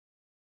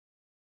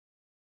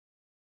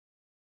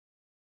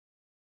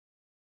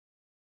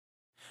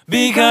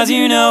Because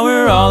you know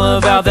we're all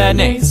about that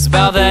Neis,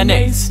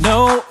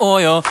 no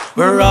oil.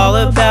 We're all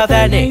about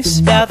that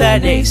Neis,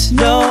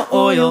 no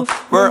oil.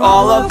 We're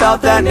all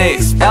about that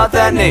Neis,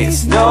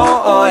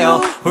 no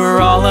oil. We're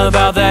all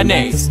about that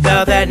Neis,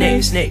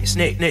 Neis.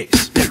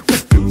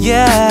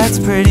 Yeah, it's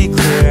pretty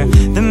clear.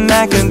 The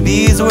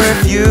Maccabees were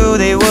few.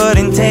 They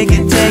wouldn't take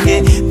it,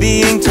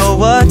 being told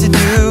what to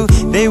do.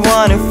 They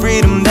wanted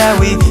freedom that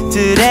we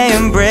today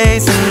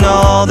embrace, and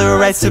all the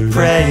rights to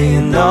pray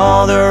in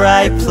all the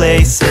right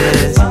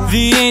places.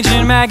 The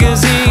ancient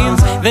magazines,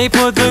 they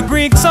put the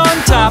Greeks on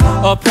top,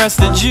 oppressed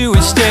the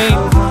Jewish state.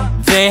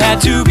 They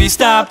had to be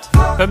stopped,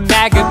 but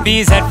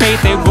Maccabees had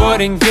faith they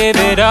wouldn't give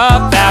it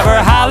up.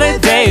 Our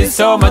holiday is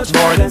so much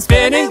more than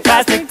spinning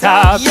plastic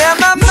tops. Yeah,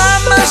 my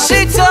mama,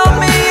 she told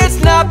me it's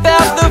not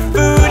about the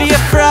food you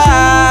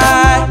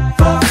fry.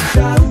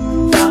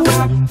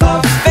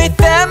 Faith,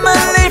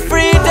 family,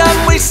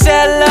 freedom, we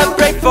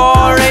celebrate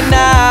for a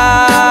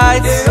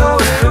night.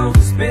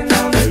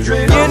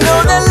 You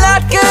know that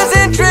latkes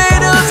and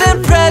dreidels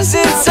and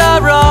presents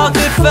are all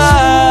good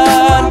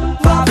fun,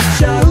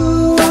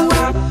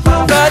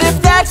 but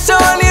if that's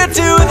all you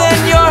do,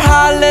 then your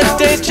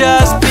holiday's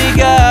just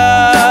begun.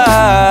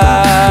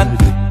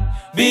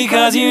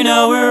 Because you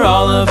know we're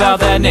all about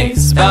that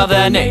Neis,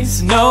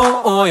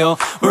 no oil.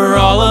 We're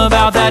all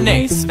about that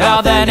Neis,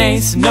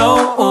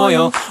 no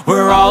oil.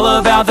 We're all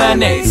about that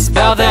Neis,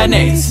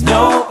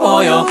 no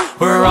oil.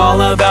 We're all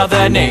about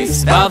that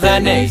Neis,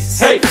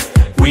 Hey!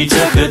 We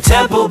took the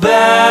temple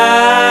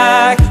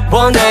back.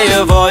 One day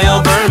of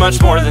oil burned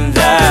much more than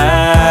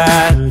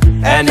that.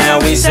 And now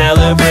we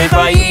celebrate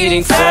by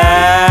eating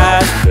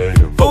fat.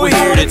 But we're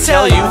here to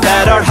tell you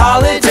that our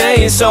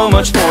holiday is so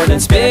much more than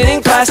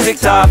spinning plastic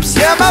tops.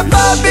 Yeah, my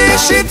Bobby,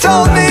 she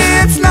told me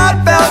it's not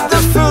about the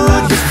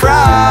food you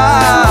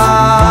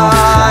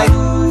fry.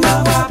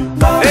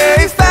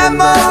 Hey,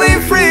 family,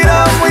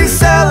 freedom, we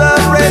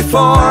celebrate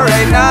for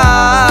a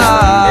night.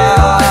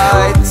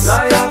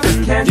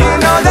 You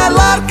know that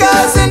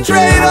latkes and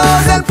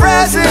dreidels and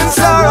presents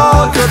are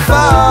all good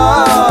fun,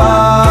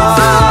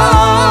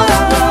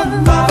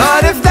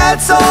 but if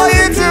that's all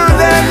you do,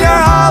 then your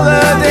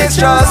holiday's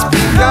just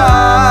begun.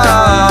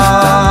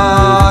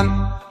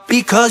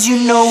 Because you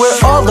know we're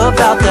all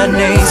about that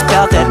Neis,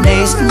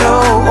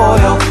 no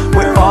oil.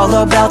 We're all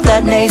about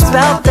that Neis,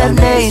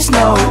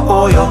 no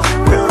oil.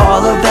 We're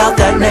all about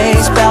that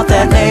Neis,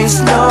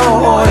 no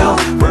oil.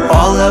 We're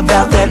all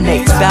about that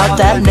Neis,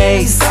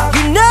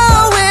 You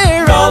know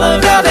we're all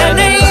about that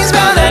Neis.